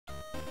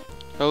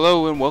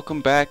Hello and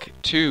welcome back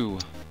to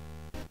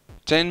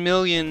 10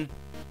 million.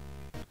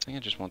 I think I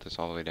just want this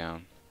all the way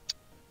down.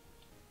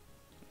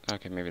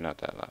 Okay, maybe not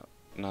that loud,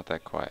 not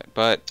that quiet.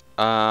 But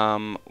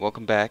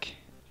welcome back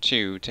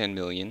to 10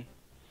 million.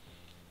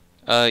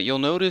 You'll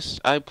notice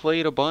I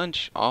played a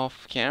bunch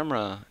off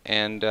camera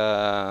and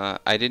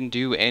I didn't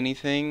do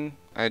anything.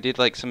 I did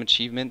like some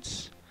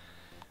achievements,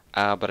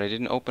 but I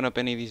didn't open up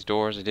any of these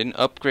doors. I didn't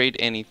upgrade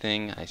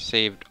anything. I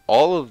saved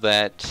all of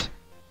that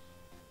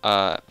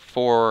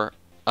for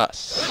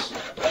us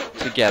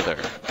together.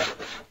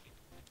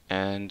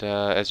 And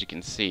as you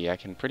can see, I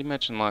can pretty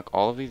much unlock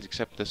all of these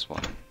except this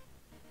one.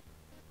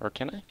 Or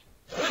can I?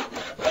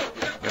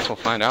 Guess we'll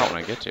find out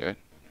when I get to it.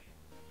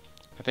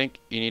 I think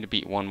you need to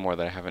beat one more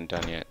that I haven't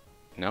done yet.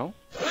 No?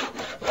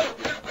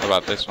 What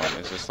about this one?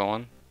 Is this the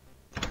one?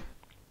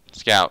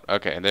 Scout.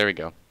 Okay, there we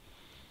go.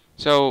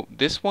 So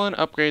this one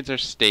upgrades our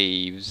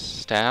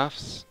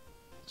staffs?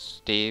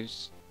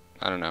 Staves?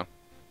 I don't know.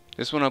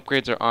 This one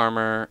upgrades our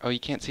armor. Oh, you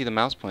can't see the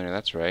mouse pointer,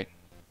 that's right.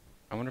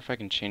 I wonder if I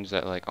can change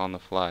that like on the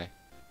fly.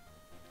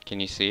 Can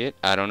you see it?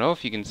 I don't know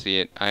if you can see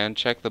it. I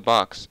unchecked the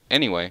box.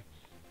 Anyway,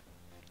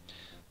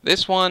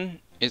 this one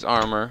is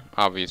armor,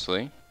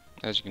 obviously,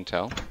 as you can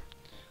tell.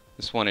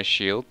 This one is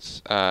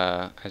shields,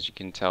 as you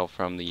can tell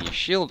from the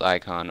shield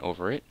icon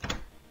over it.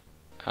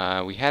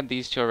 We had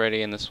these two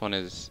already, and this one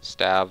is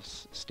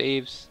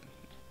staves,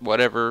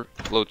 whatever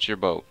floats your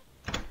boat.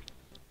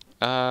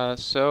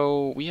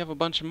 So we have a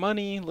bunch of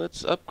money.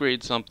 Let's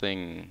upgrade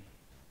something.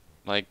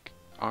 Like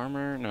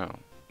armor? No.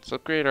 Let's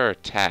upgrade our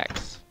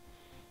attacks.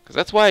 Because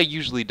that's why I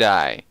usually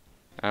die.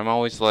 I'm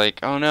always like,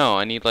 oh no,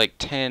 I need like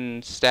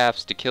 10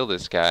 staffs to kill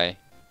this guy.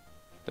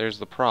 There's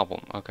the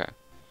problem. Okay.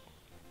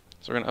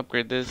 So we're going to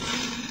upgrade this.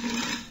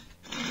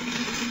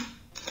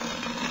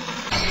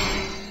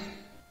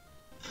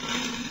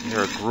 You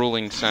hear a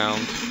grueling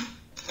sound.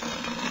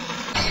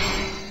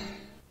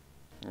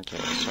 Okay,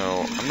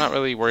 so I'm not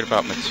really worried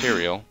about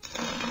material.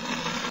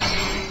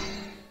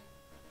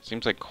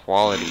 Seems like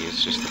quality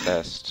is just the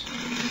best.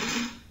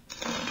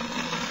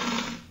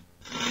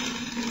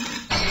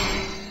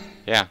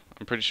 Yeah,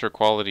 I'm pretty sure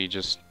quality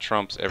just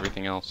trumps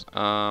everything else.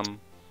 Sounds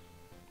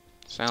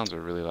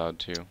are really loud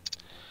too.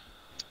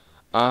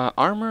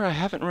 Armor, I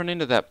haven't run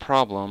into that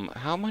problem.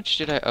 How much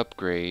did I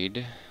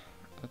upgrade?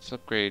 Let's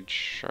upgrade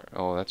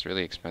oh, that's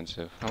really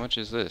expensive. How much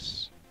is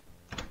this?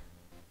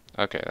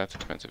 Okay, that's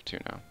expensive too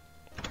now.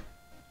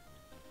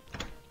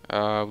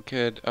 We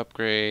could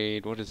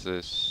upgrade, what is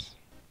this?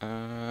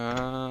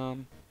 Oh.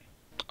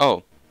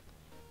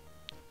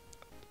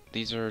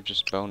 These are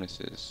just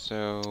bonuses.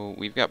 So,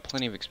 we've got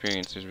plenty of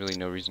experience. There's really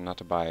no reason not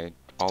to buy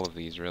all of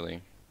these,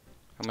 really.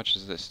 How much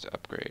is this to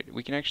upgrade?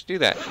 We can actually do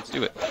that. Let's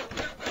do it.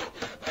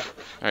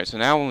 Alright, so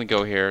now when we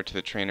go here to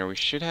the trainer, we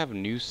should have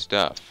new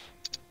stuff.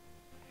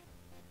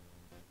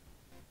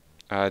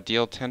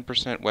 Deal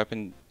 10%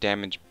 weapon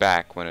damage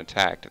back when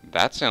attacked.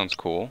 That sounds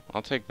cool.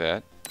 I'll take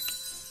that.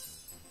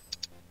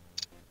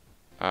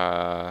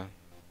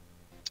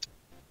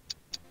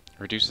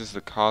 Reduces the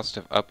cost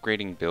of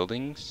upgrading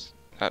buildings.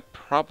 That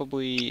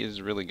probably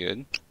is really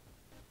good.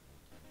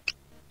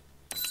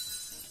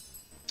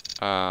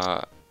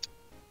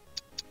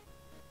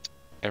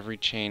 Every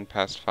chain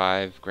past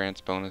 5 grants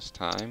bonus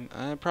time.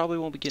 I probably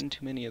won't be getting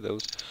too many of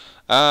those.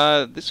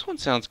 This one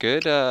sounds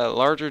good.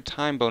 Larger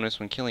time bonus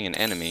when killing an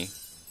enemy.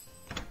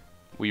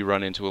 We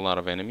run into a lot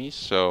of enemies,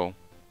 so,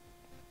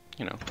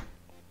 you know.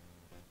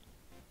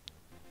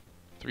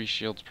 3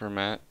 shields per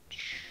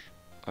match.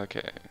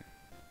 Okay.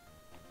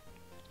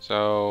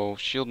 So,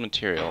 shield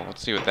material.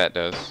 Let's see what that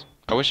does.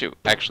 I wish it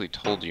actually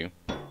told you.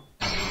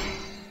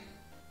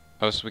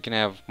 Oh, so we can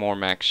have more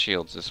max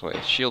shields this way.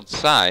 Shield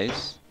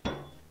size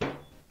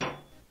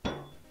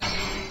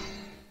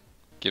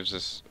gives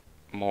us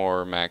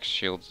more max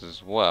shields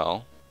as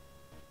well.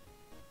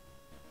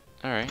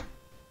 Alright.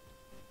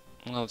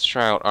 Well, let's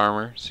try out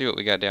armor. See what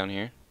we got down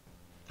here.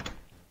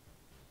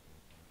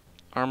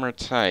 Armor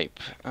type.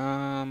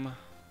 Yeah,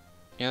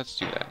 let's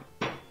do that.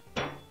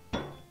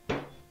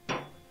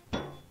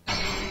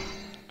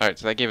 Alright,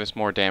 so that gave us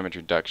more damage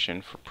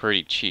reduction for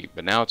pretty cheap,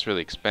 but now it's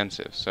really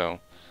expensive, so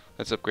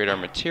let's upgrade our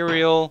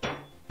material.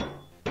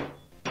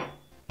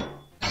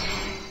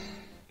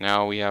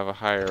 Now we have a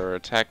higher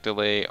attack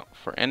delay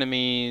for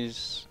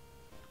enemies.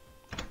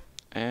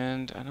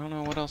 And I don't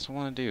know what else I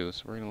want to do,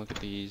 so we're going to look at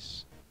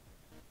these.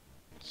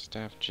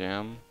 Staff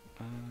gem.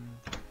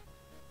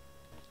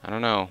 I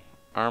don't know.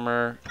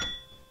 Armor.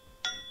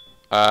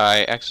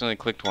 I accidentally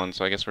clicked one,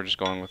 so I guess we're just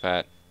going with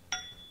that.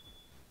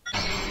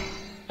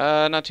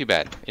 Not too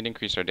bad. It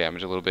increased our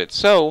damage a little bit.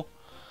 So,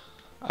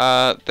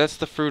 that's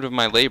the fruit of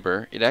my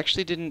labor. It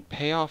actually didn't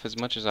pay off as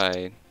much as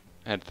I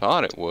had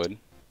thought it would,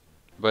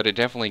 but it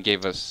definitely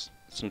gave us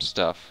some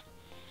stuff.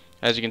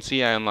 As you can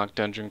see, I unlocked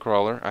Dungeon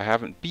Crawler. I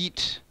haven't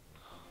beat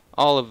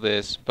all of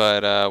this,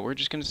 but we're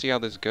just going to see how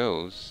this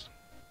goes.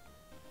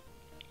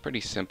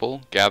 Pretty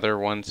simple. Gather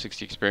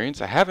 160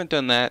 experience. I haven't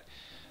done that.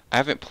 I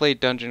haven't played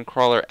Dungeon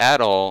Crawler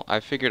at all. I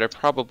figured I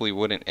probably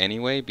wouldn't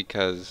anyway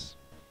because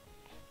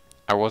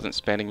I wasn't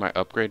spending my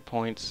upgrade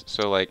points,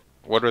 so like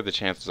what are the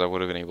chances I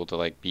would have been able to,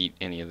 like, beat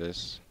any of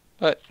this?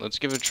 But let's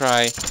give it a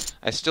try.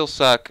 I still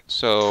suck,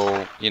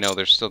 so, you know,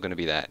 there's still going to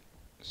be that.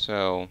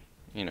 So,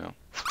 you know,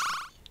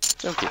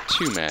 don't get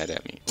too mad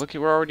at me. Look,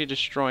 we're already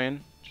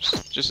destroying,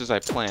 just as I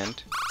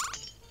planned.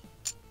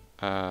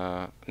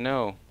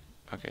 No.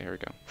 Okay, here we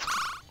go.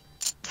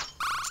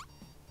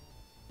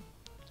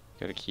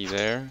 Got a key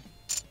there.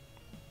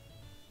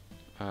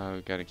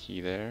 We've got a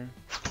key there.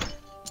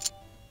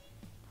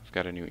 I've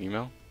got a new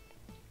email.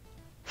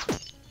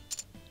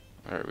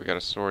 Alright, we got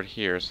a sword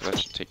here, so that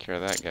should take care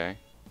of that guy.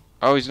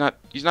 Oh, he's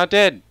not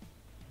dead!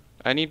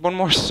 I need one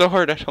more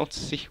sword, I don't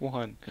see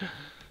one.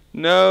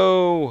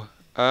 No!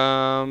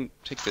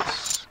 Take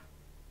this.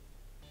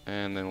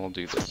 And then we'll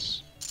do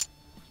this.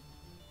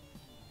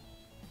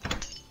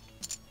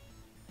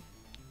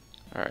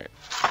 Alright.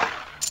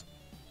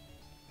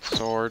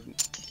 Sword.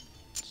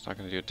 It's not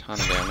going to do a ton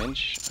of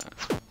damage.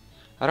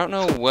 I don't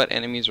know what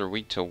enemies are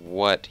weak to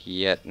what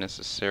yet,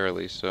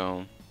 necessarily,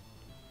 so...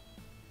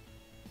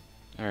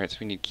 Alright, so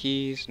we need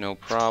keys, no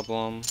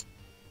problem.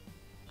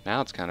 Now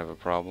it's kind of a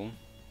problem.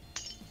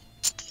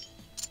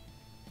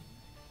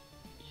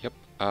 Yep,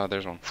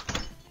 there's one.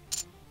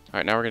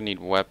 Alright, now we're gonna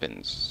need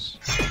weapons.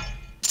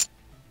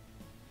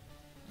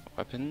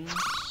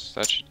 Weapons?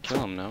 That should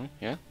kill him, no?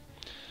 Yeah?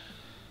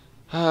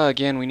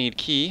 Again, we need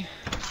key.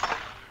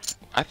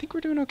 I think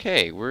we're doing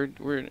okay. We're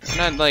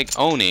not, like,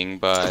 owning,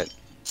 but...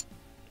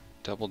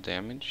 Double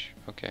damage?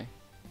 Okay.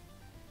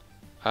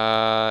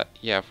 Yeah,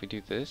 if we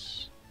do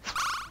this...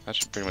 That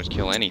should pretty much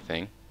kill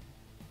anything.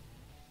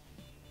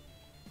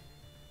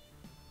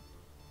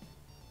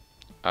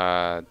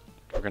 We're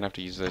gonna have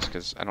to use this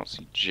because I don't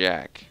see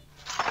Jack.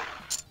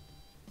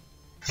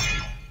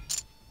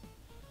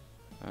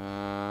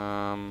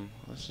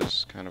 This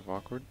is kind of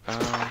awkward.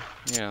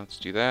 Yeah, let's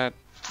do that.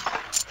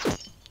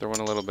 Throw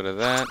in a little bit of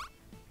that.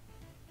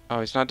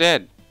 Oh, he's not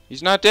dead!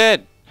 He's not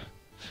dead!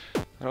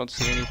 I don't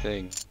see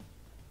anything.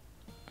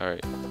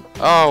 Alright.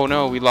 Oh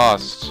no, we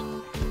lost.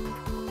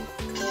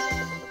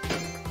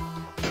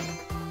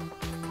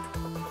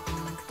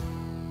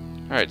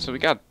 Alright, so we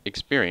got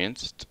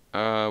experienced.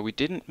 We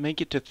didn't make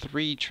it to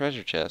 3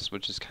 treasure chests,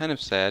 which is kind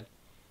of sad.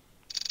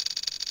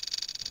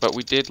 But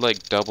we did,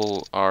 like,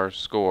 double our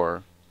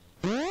score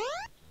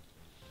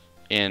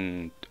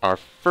in our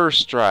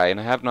first try, and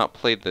I have not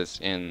played this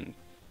in,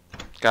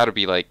 gotta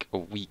be like a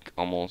week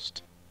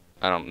almost.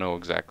 I don't know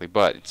exactly,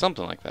 but it's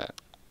something like that.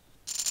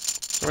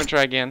 So we're gonna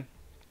try again.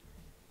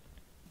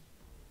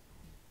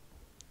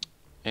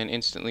 And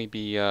instantly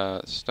be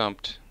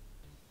stumped.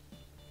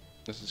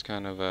 This is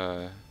kind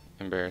of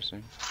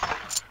embarrassing.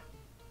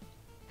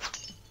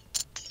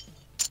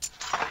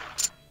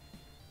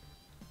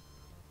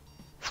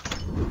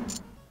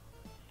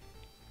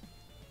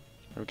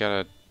 We got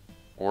a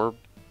orb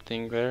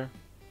thing there.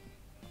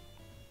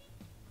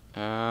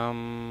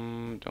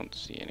 Don't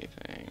see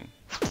anything.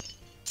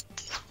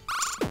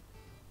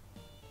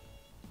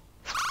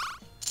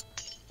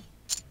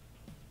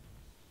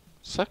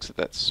 Sucks that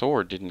that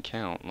sword didn't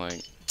count.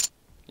 Like,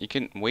 you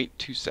can wait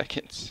 2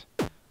 seconds.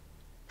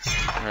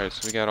 Alright,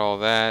 so we got all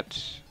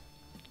that.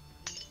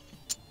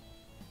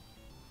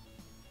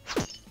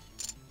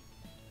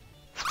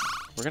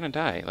 We're gonna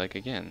die, like,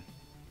 again.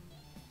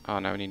 Oh,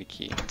 now we need a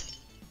key.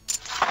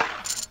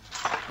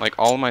 Like,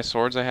 all my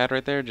swords I had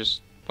right there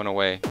just went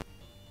away.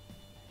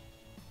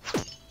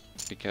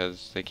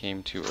 Because they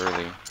came too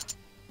early.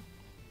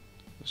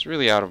 It's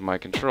really out of my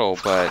control,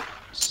 but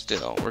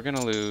still, we're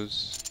gonna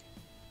lose.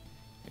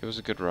 It was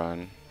a good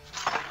run.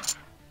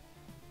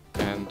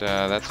 And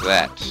that's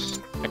that.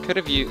 I could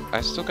have used...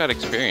 I still got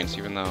experience,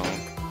 even though...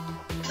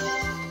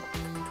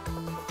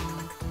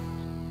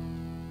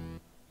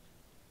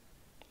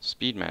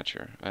 Speed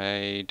matcher.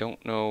 I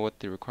don't know what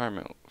the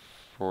requirement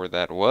for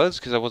that was,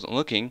 because I wasn't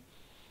looking.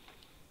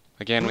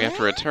 Again, we have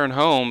to return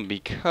home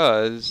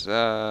because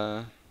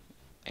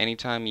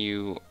anytime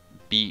you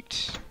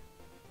beat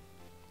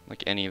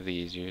like any of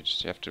these, you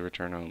just have to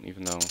return home,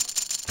 even though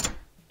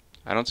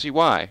I don't see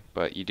why,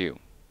 but you do.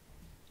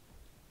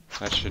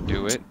 That should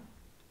do it.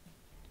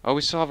 Oh,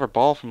 we still have our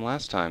ball from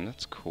last time.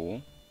 That's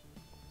cool.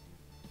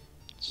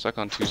 Stuck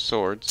on 2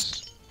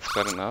 swords. Is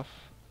that enough?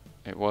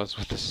 It was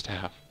with the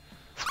staff.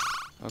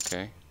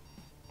 Okay.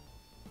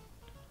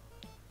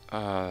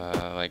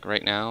 Like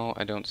right now,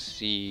 I don't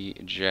see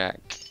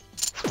Jack.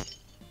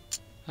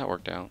 That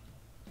worked out.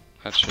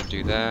 That should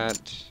do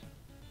that.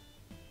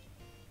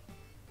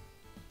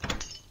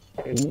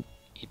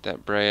 Eat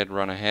that bread,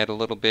 run ahead a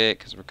little bit,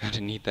 because we're going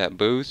to need that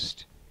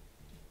boost.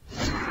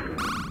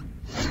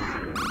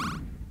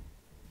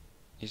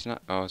 He's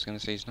not... Oh, I was going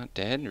to say he's not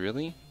dead?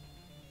 Really?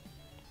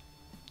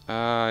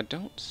 I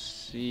don't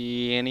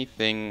see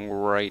anything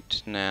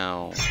right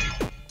now.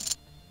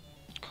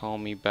 Call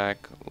me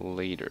back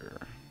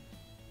later.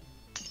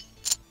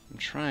 I'm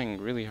trying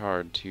really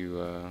hard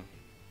to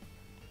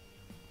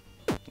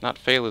not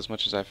fail as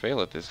much as I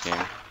fail at this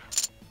game.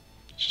 It's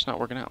just not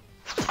working out.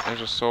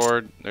 There's a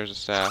sword, there's a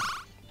staff.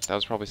 That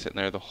was probably sitting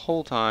there the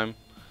whole time.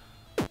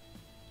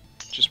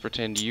 Just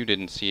pretend you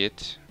didn't see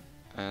it.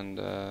 And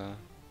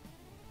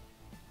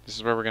This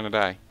is where we're gonna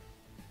die.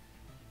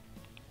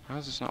 How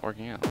is this not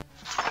working out?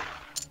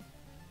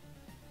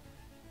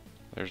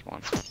 There's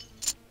one.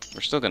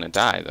 We're still gonna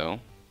die, though.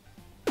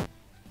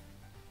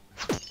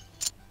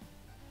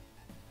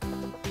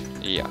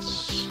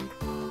 Yes.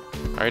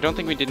 Alright, I don't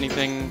think we did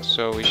anything,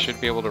 so we should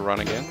be able to run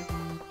again.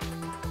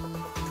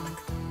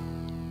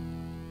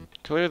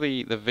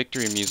 Clearly, the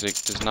victory music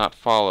does not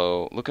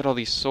follow. Look at all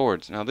these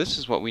swords. Now, this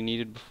is what we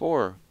needed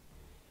before.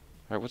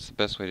 Alright, what's the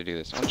best way to do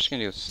this? I'm just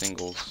gonna do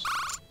singles.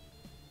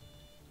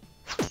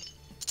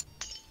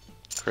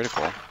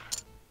 Critical. I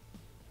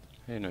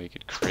didn't know you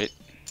could crit.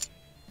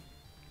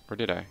 Or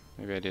did I?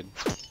 Maybe I did.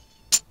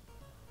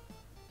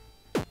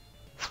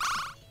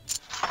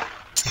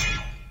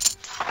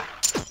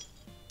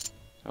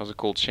 That was a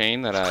cool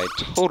chain that I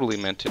totally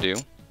meant to do.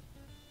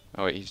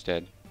 Oh wait, he's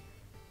dead.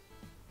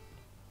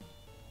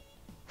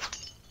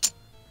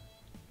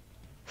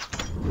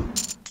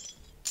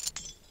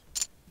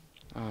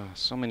 Ah,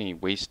 so many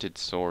wasted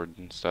sword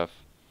and stuff.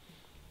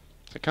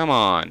 So come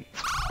on!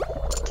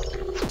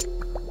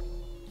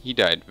 He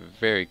died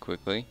very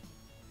quickly.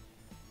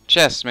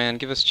 Chests, man,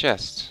 give us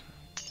chests.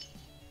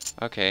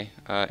 Okay,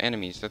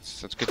 enemies,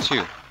 that's good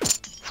too.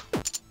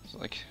 It's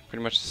like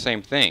pretty much the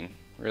same thing,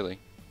 really.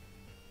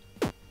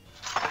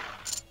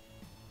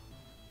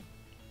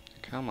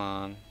 Come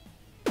on.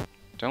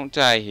 Don't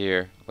die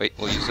here. Wait,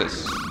 we'll use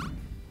this.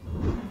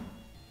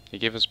 He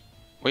gave us...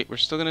 Wait, we're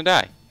still gonna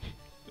die.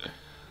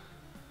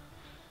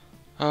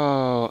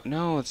 Oh,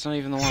 no, it's not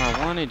even the one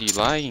I wanted, you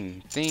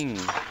lying thing.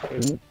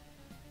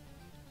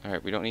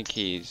 Alright, we don't need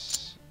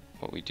keys.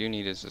 What we do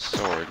need is a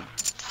sword.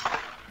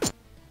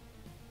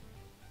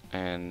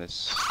 And this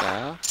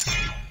staff.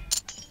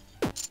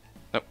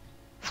 Nope.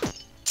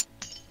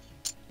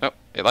 Nope.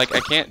 I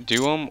can't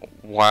do them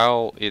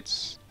while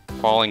it's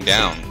falling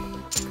down.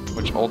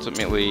 Which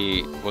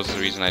ultimately was the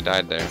reason I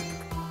died there.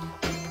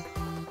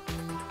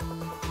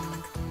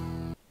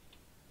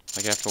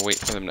 Like, I have to wait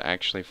for them to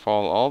actually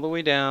fall all the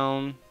way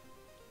down.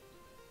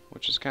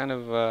 Which is kind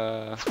of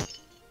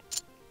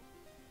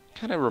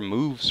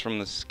removes from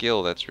the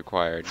skill that's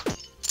required.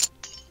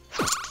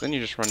 Then you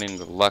just run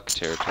into luck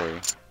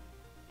territory.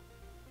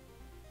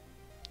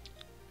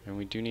 And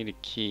we do need a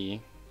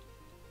key.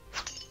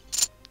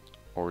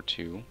 Or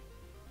two.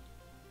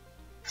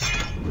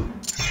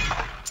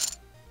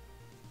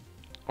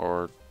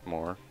 Or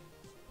more.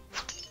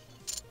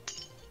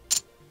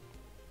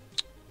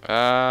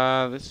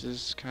 This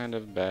is kind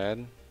of bad.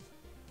 We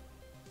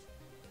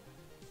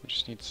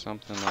just need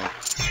something like...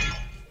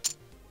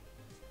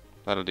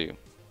 That'll do.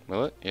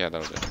 Will it? Yeah,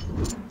 that'll do.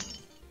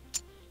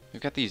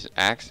 We've got these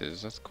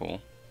axes, that's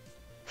cool.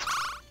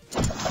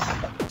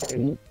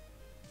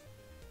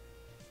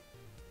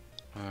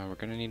 We're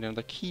gonna need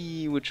another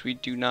key, which we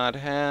do not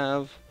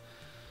have.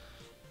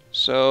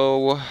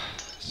 So,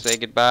 say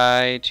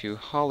goodbye to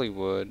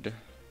Hollywood.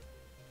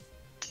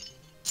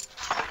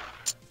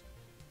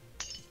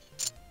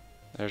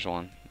 There's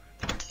one.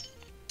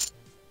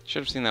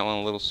 Should have seen that one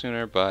a little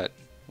sooner, but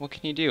what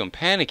can you do? I'm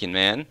panicking,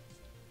 man.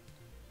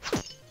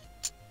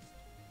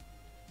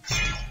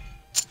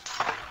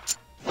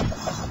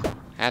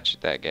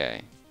 Hatchet that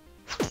guy.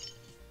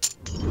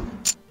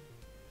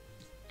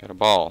 Got a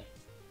ball.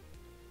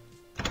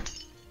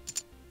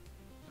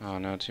 Oh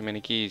no, too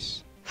many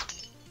keys.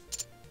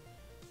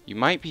 You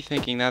might be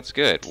thinking that's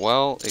good.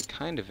 Well, it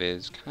kind of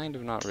is. Kind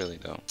of not really,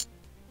 though.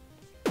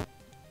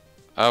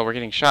 Oh, we're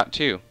getting shot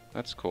too.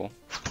 That's cool.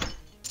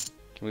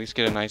 Can we at least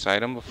get a nice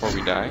item before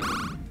we die?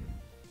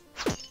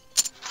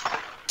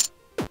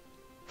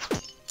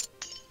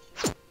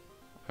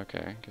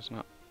 Okay, guess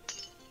not.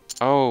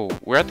 Oh,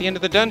 we're at the end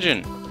of the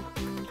dungeon!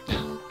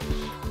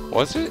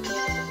 Was it?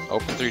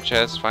 Open 3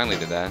 chests, finally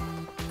did that.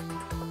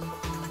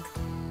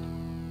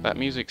 That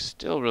music's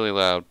still really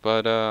loud,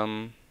 but,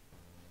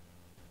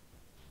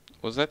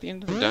 was that the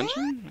end of the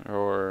dungeon?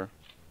 Or...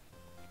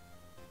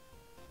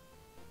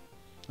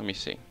 Let me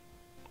see.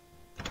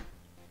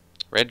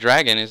 Red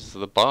Dragon is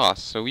the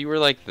boss, so we were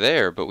like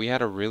there, but we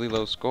had a really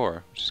low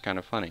score, which is kind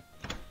of funny.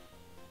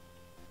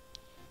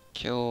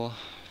 Kill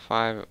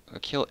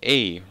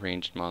a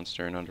ranged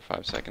monster in under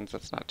 5 seconds,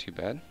 that's not too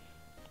bad.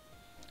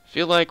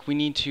 Feel like we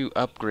need to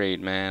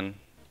upgrade, man.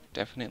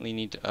 Definitely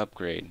need to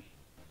upgrade.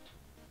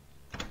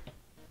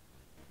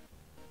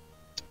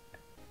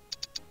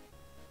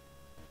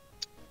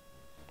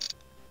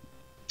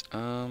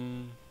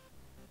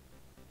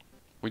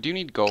 We do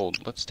need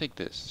gold. Let's take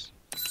this.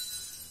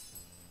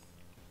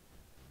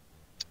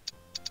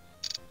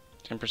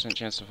 10%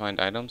 chance to find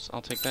items.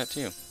 I'll take that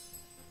too.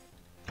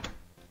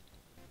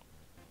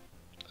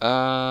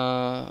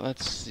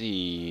 Let's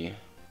see.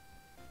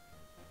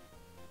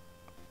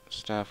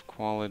 Staff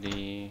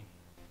quality.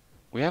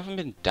 We haven't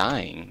been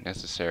dying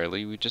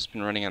necessarily. We've just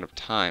been running out of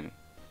time.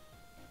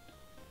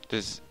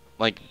 Does,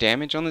 like,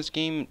 damage on this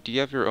game, do you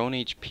have your own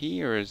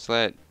HP, or does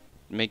that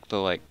make the,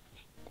 like,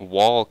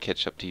 wall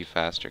catch up to you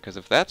faster? Because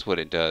if that's what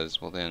it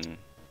does, well then...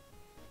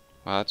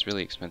 Wow, that's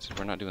really expensive.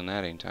 We're not doing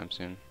that anytime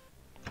soon.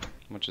 How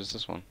much is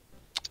this one?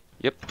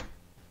 Yep.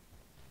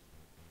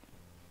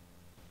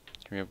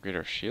 Can we upgrade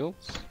our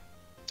shields?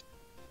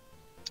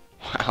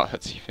 Wow,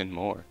 that's even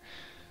more.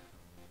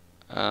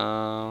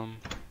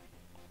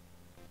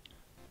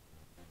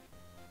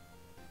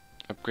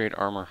 Upgrade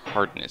armor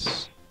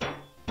hardness.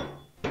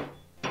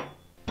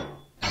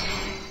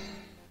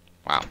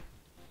 Wow.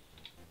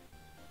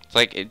 It's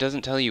like, it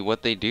doesn't tell you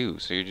what they do,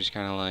 so you're just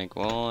kind of like,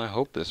 well, I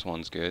hope this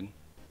one's good.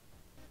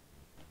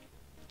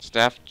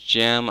 Staff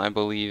gem, I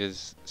believe,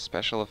 is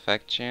special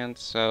effect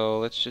chance, so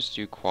let's just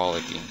do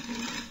quality.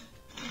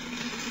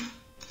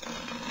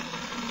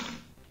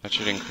 That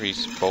should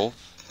increase both.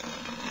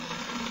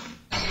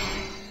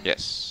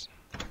 Yes.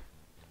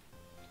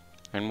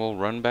 And we'll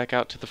run back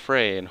out to the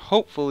fray and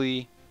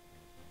hopefully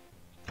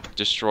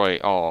destroy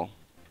all.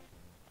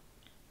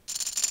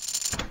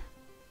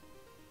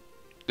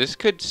 This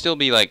could still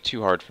be like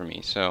too hard for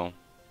me, so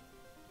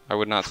I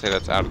would not say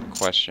that's out of the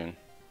question.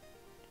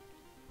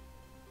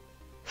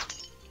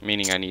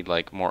 Meaning I need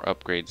like more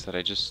upgrades that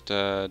I just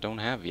don't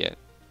have yet.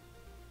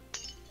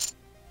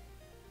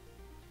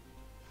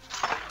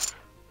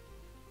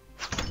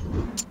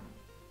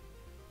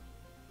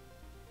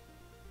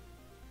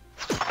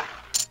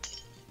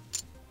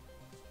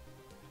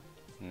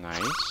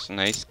 Nice,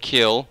 nice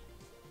kill.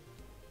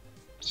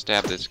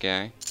 Stab this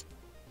guy.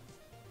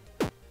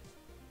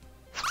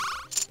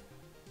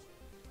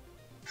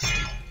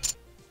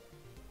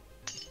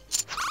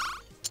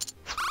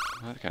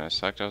 That kind of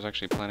sucked. I was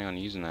actually planning on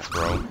using that,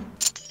 bro.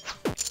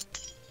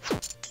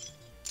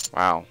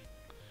 Wow.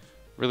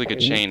 Really good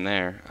chain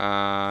there.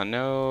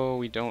 No,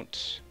 we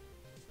don't.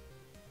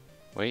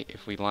 Wait,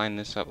 if we line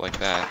this up like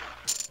that.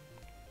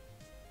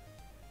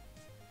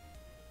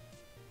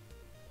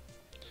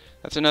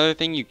 That's another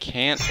thing, you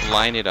can't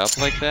line it up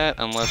like that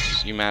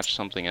unless you match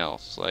something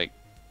else. Like,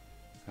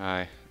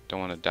 I don't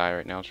want to die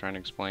right now trying to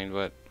explain,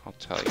 but I'll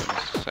tell you in a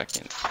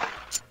second.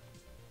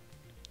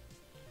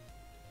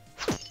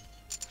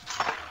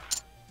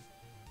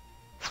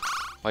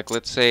 Like,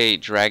 let's say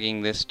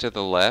dragging this to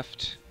the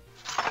left.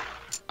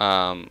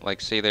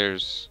 Like, say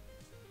there's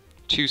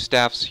two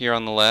staffs here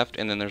on the left,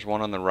 and then there's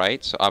one on the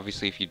right. So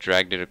obviously, if you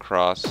dragged it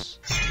across,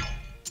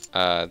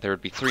 there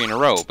would be 3 in a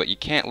row. But you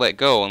can't let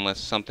go unless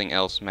something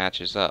else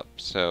matches up.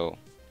 So,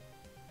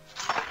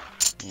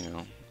 you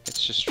know,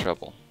 it's just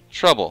trouble.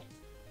 Trouble.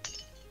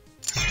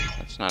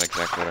 That's not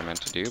exactly what I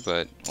meant to do,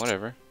 but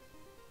whatever.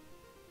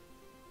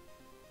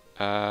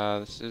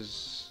 This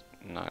is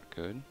not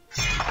good.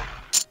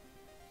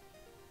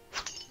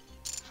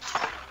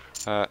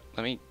 Let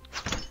me...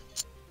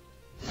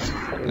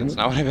 That's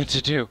not what I meant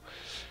to do.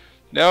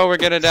 No, we're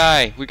gonna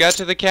die. We got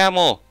to the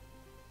camel.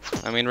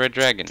 I mean, red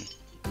dragon.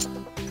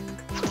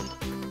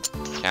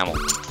 Camel.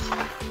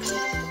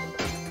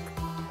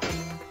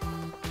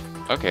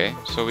 Okay,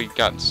 so we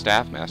got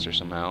Staff Master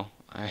somehow.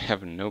 I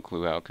have no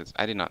clue how, because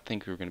I did not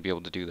think we were going to be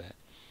able to do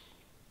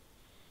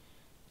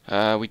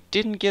that. We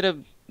didn't get a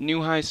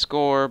new high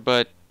score,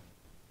 but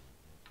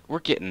we're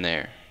getting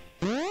there.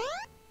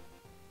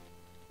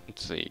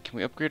 Let's see, can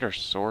we upgrade our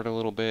sword a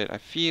little bit? I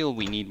feel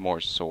we need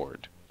more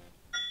sword.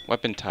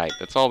 Weapon type,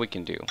 that's all we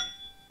can do.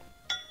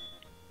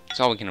 That's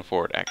all we can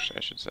afford, actually,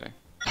 I should say.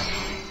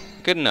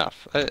 Good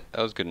enough. That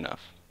was good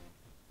enough.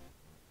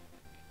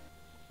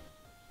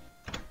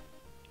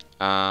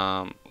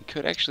 We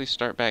could actually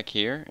start back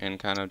here and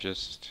kind of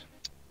just...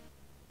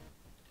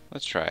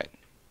 Let's try it.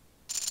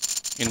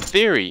 In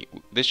theory,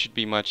 this should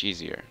be much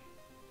easier.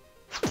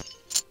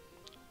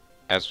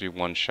 As we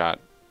one-shot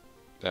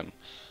them.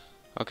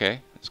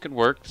 Okay, this could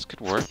work, this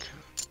could work.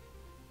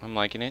 I'm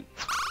liking it.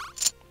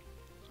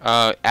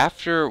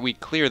 After we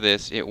clear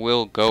this, it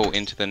will go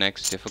into the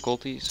next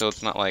difficulty, so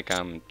it's not like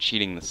I'm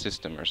cheating the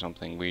system or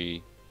something.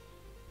 We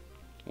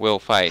will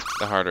fight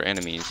the harder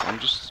enemies. I'm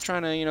just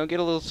trying to, you know, get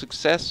a little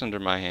success under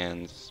my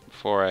hands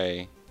before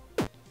I,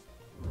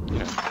 you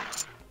know,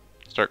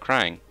 start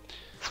crying.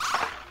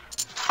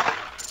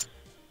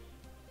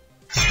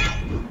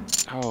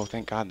 Oh,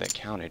 thank God that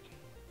counted.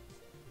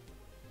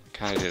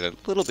 Kinda did it a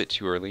little bit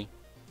too early.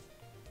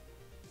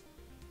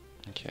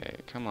 Okay,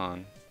 come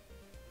on.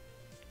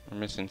 We're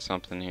missing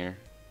something here.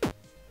 How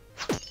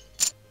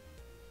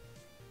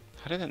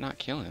did that not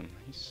kill him?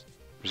 He's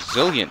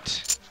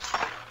resilient.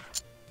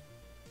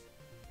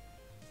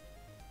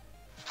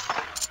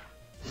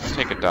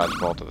 Take a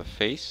dodgeball to the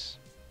face.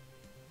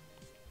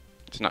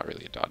 It's not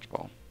really a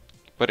dodgeball,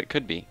 but it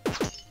could be.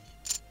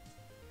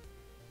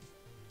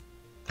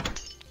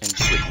 And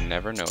you would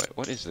never know it.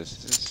 What is this?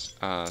 Is this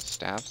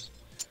staffs?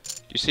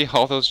 Do you see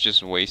all those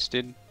just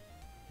wasted?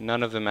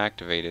 None of them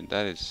activated.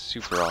 That is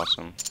super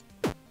awesome.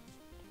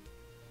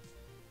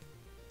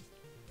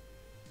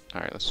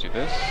 Alright, let's do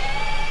this.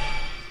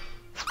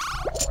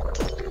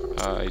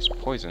 He's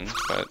poisoned,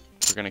 but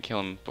we're gonna kill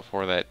him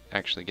before that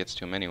actually gets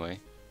to him anyway.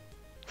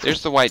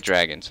 There's the white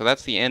dragon, so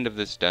that's the end of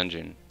this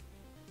dungeon.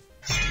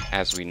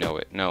 As we know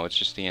it. No, it's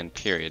just the end,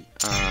 period.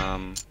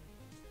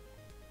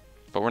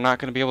 But we're not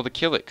gonna be able to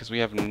kill it, because we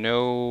have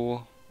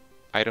no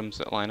items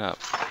that line up.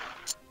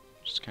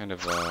 Just kind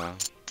of,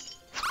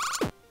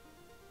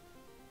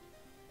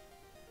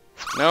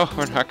 No,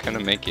 we're not gonna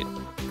make it.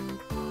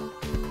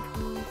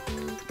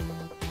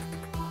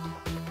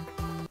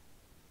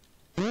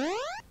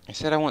 I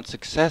said I want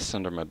success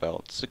under my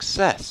belt.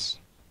 Success!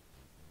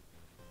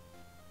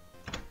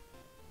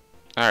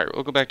 Alright,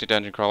 we'll go back to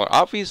Dungeon Crawler.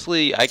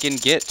 Obviously, I can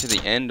get to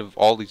the end of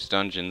all these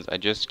dungeons. I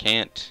just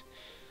can't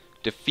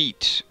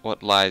defeat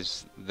what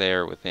lies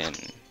there within.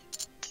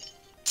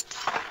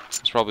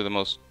 It's probably the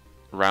most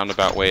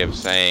roundabout way of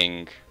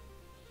saying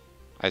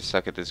I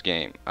suck at this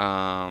game.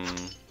 We're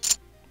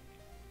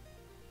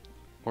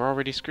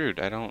already screwed.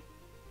 I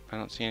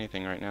don't see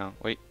anything right now.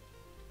 Wait.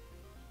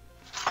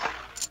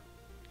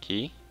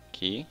 Key?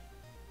 Key?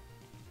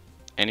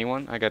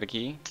 Anyone? I got a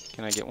key.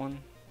 Can I get one?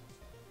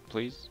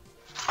 Please?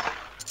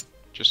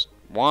 Just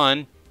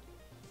one.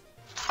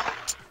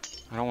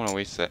 I don't want to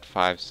waste that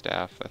 5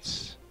 staff.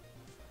 That's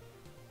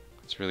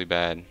really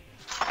bad.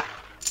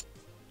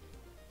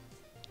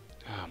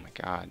 Oh my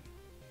god.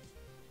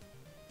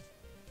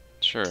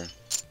 Sure.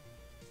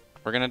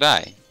 We're gonna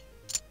die.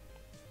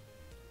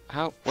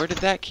 Where did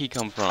that key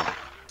come from?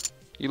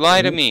 You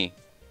lied to me!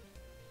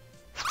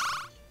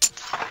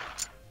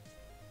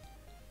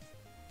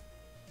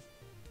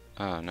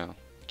 Oh no.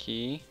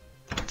 Key.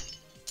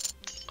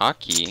 A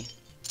key.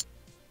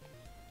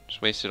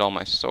 Just wasted all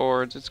my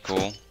swords, it's cool.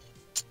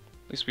 At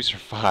least we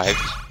survived,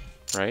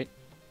 right?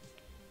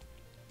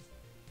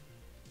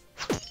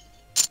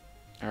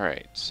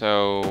 Alright,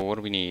 so what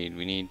do we need?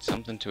 We need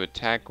something to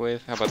attack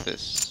with. How about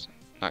this?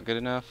 Not good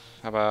enough?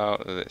 How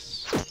about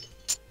this?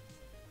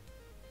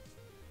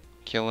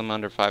 Kill him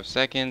under 5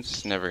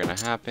 seconds. Never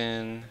gonna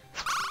happen.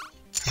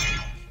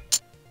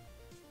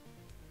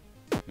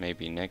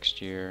 Maybe next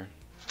year.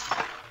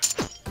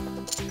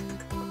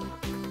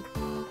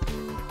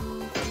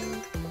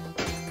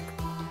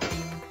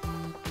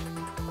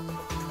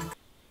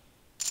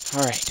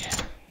 Alright.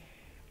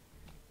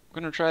 I'm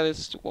gonna try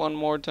this one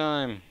more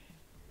time.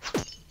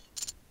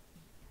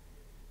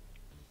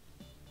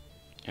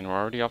 And we're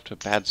already off to a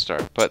bad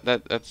start, but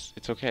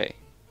it's okay.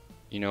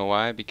 You know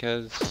why?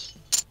 Because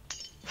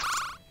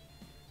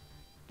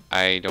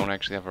I don't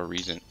actually have a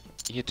reason.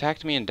 He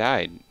attacked me and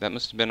died. That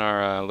must have been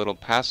our little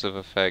passive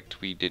effect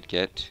we did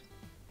get.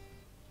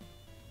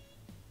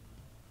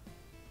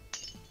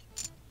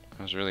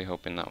 I was really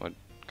hoping that would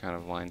kind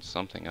of line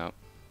something up.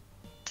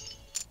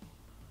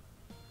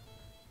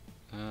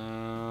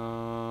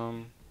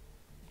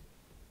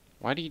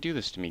 Why do you do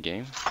this to me,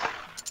 game?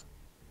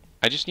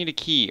 I just need a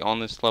key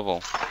on this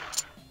level.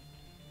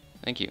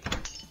 Thank you.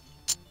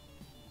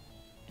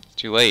 It's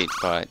too late,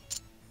 but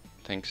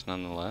thanks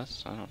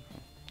nonetheless. I don't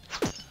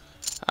know.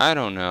 I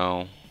don't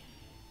know.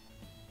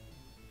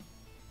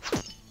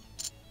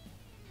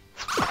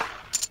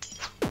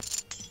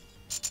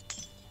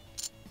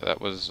 That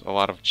was a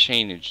lot of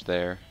chainage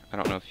there. I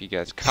don't know if you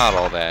guys caught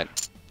all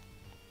that,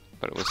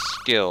 but it was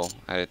skill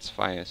at its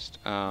finest.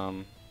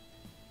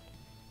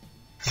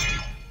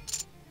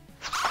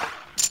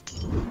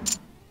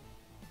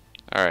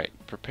 Alright,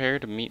 prepare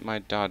to meet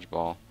my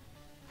dodgeball.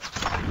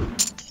 I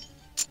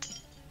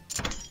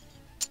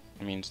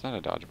mean, it's not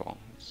a dodgeball.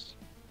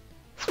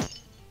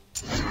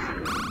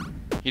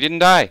 He didn't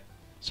die!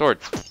 Sword.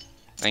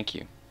 Thank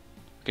you.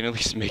 I can at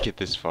least make it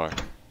this far.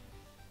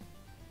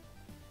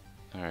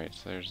 Alright,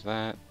 so there's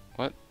that.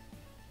 What?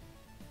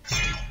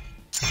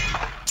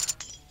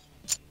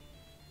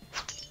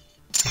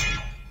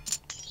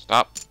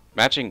 Stop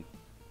matching!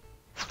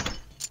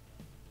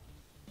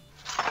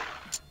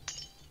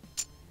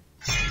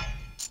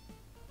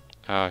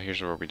 Oh,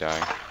 here's where we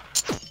die.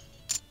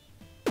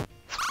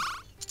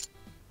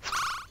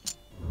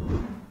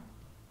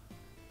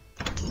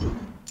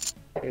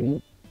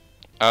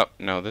 Oh,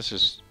 no, this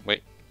is...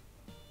 Wait.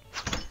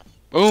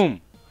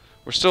 Boom!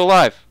 We're still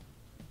alive!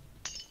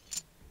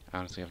 I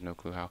honestly have no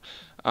clue how.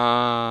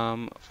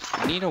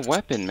 We need a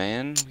weapon,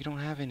 man. We don't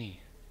have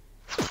any.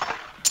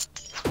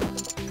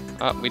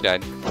 Oh, we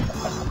died.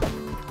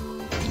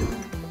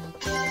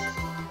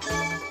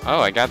 Oh,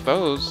 I got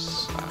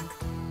those.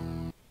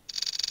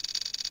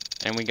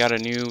 And we got a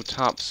new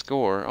top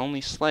score.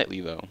 Only slightly,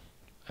 though.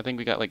 I think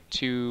we got like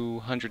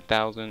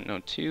 200,000. No,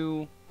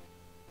 2...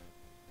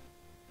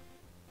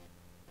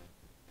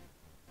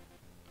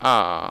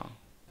 Ah.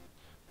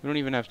 We don't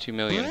even have 2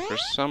 million. For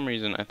some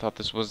reason, I thought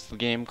this was the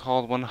game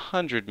called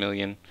 100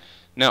 million.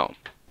 No.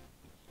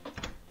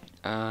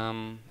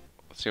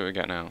 Let's see what we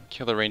got now.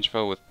 Kill the range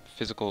foe with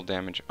physical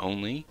damage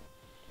only.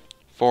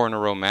 4 in a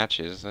row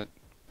matches.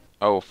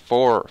 Oh,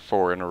 4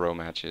 in a row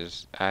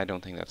matches. I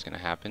don't think that's gonna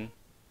happen.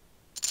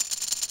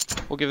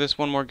 We'll give this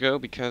one more go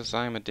because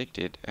I'm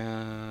addicted. I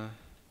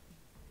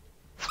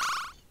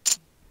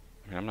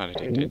mean, I'm not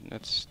addicted.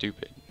 That's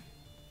stupid.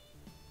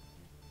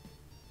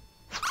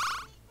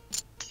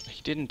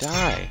 He didn't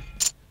die.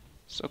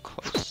 So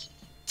close.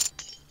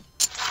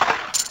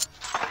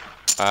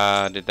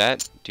 Did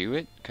that do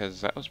it?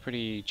 Because that was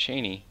pretty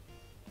chainy.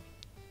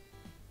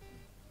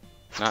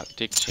 Not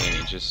Dick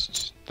Cheney,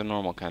 just the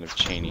normal kind of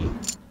Cheney.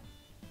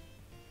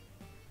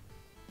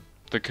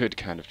 The good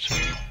kind of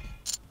Cheney.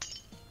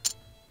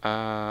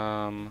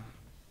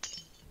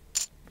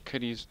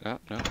 Could use... Oh,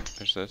 no,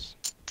 there's this.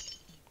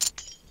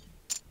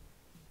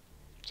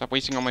 Stop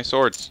wasting all my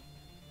swords.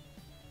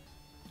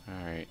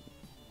 Alright.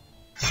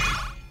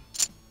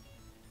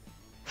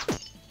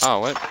 Oh,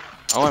 what?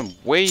 Oh, I'm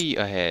way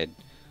ahead.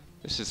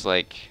 This is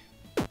like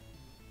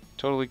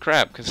totally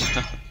crap, because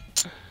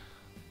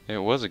it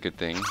was a good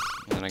thing, and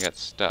then I got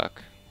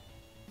stuck.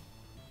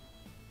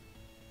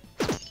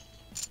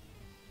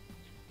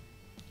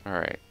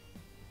 Alright.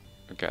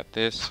 We got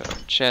this, so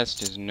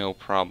chest is no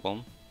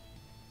problem.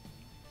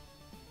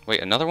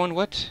 Wait, another one?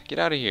 What? Get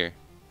out of here.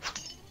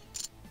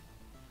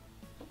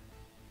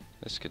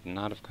 This could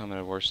not have come at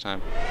a worse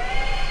time.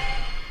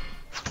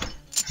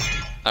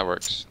 That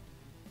works.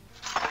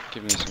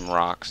 Give me some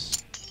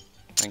rocks.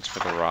 Thanks for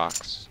the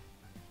rocks.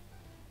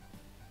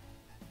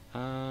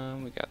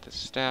 We got this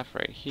staff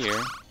right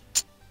here.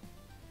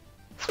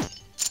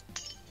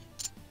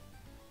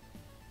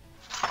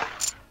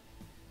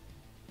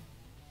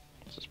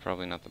 This is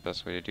probably not the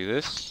best way to do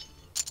this.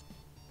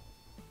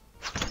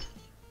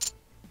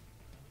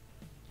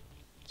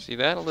 See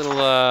that? A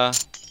little,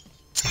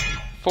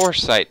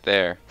 foresight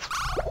there.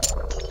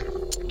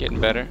 Getting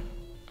better.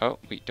 Oh,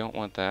 we don't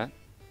want that.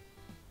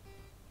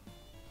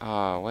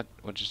 Ah, what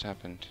just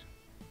happened?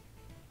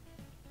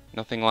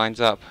 Nothing lines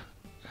up.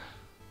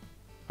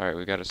 Alright,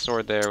 we got a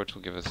sword there, which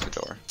will give us the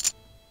door.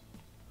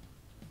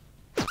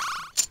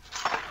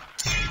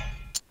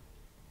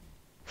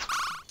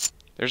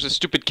 There's a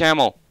stupid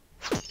camel!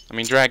 I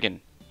mean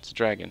dragon. It's a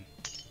dragon.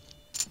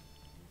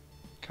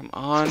 Come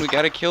on, we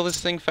gotta kill this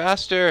thing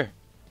faster!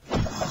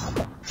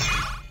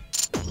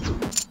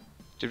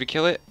 Did we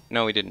kill it?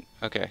 No, we didn't.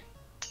 Okay.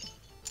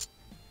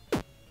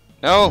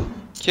 No!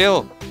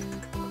 Kill!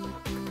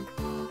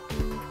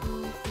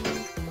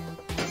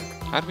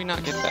 How did we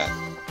not get that?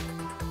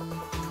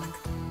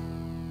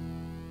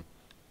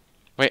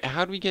 Wait,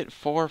 how did we get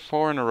 4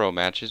 4-in-a-row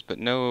matches, but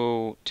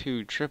no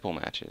 2 triple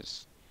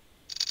matches?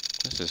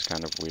 This is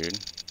kind of weird.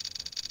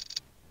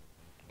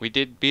 We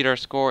did beat our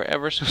score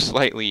ever so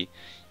slightly,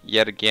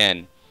 yet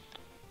again.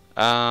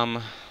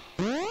 Let's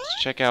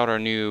check out our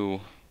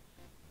new...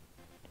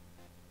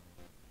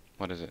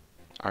 What is it?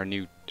 Our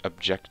new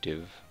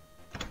objective.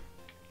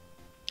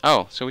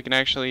 Oh, so we can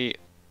actually...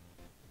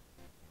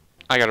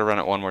 I gotta run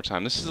it one more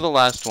time. This is the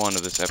last one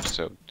of this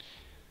episode.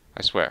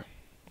 I swear.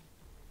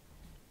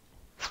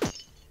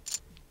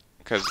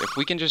 Because if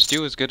we can just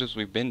do as good as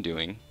we've been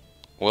doing,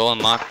 we'll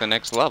unlock the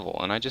next level.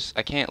 And I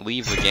can't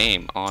leave the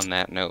game on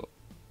that note.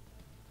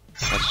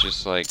 That's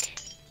just like...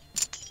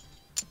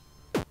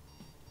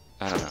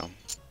 I don't know.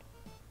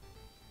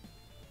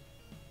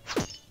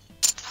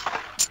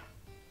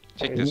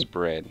 Take this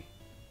bread.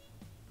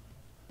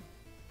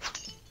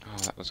 Oh,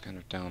 that was kind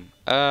of dumb.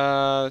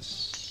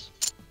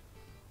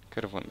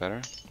 Could have went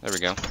better. There we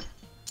go.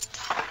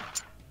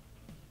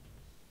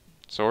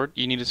 Sword?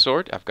 You need a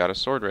sword? I've got a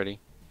sword ready.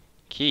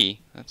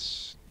 Key?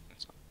 That's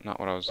not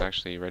what I was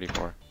actually ready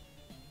for.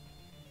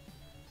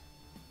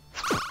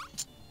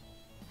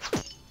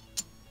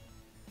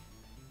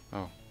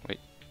 Oh, wait.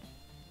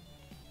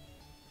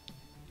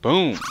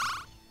 Boom!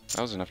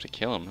 That was enough to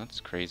kill him.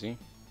 That's crazy.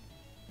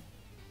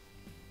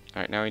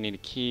 Alright, now we need a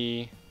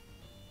key.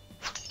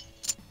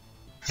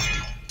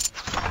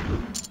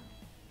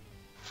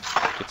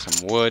 Get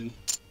some wood.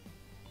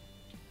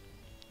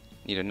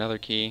 Need another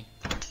key.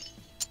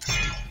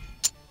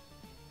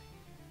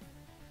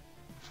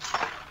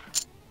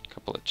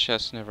 Couple of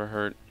chests never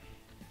hurt.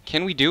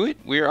 Can we do it?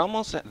 We're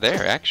almost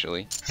there,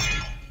 actually.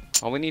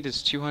 All we need is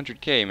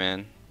 200k,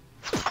 man.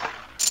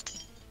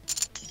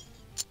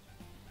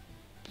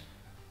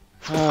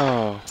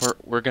 Oh,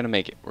 we're gonna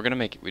make it. We're gonna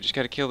make it. We just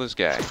gotta kill this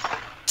guy.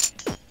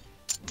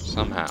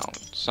 Somehow.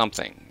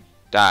 Something.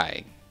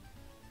 Die.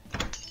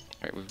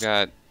 Alright, we've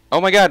got... Oh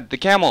my god! The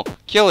camel!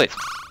 Kill it!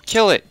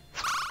 Kill it!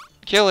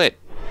 Kill it!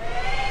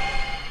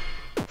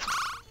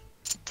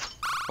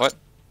 What?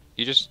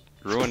 You just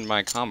ruined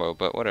my combo,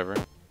 but whatever.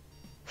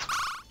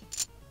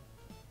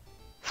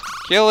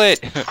 Kill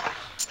it!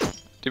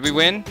 Did we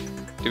win?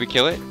 Did we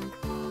kill it?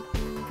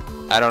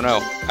 I don't know.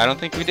 I don't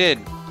think we did.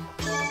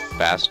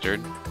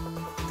 Bastard.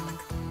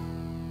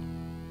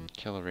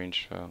 Kill a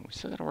ranged foe. We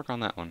still gotta work on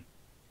that one.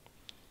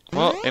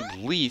 Well, at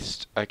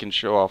least I can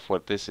show off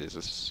what this is,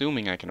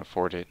 assuming I can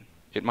afford it.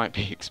 It might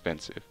be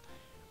expensive.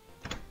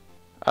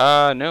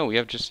 No, we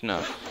have just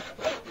enough.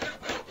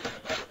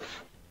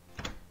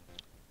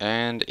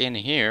 And in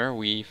here,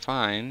 we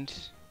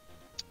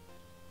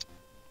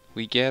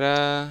get,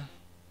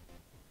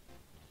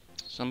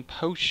 some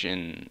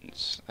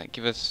potions that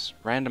give us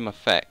random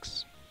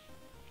effects.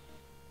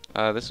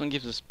 This one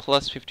gives us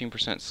plus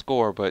 15%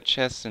 score, but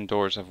chests and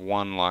doors have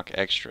 1 lock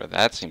extra.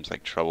 That seems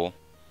like trouble.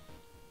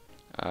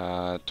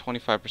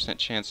 25%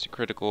 chance to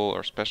critical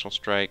or special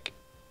strike,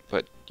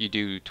 but you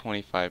do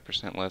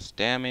 25% less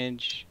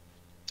damage.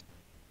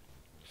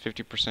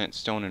 50%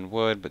 stone and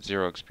wood, but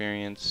 0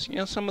 experience. You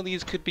know, some of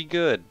these could be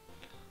good.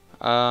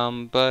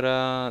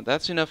 But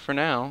that's enough for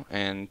now,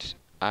 and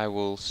I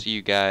will see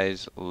you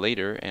guys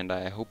later, and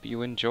I hope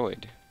you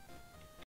enjoyed.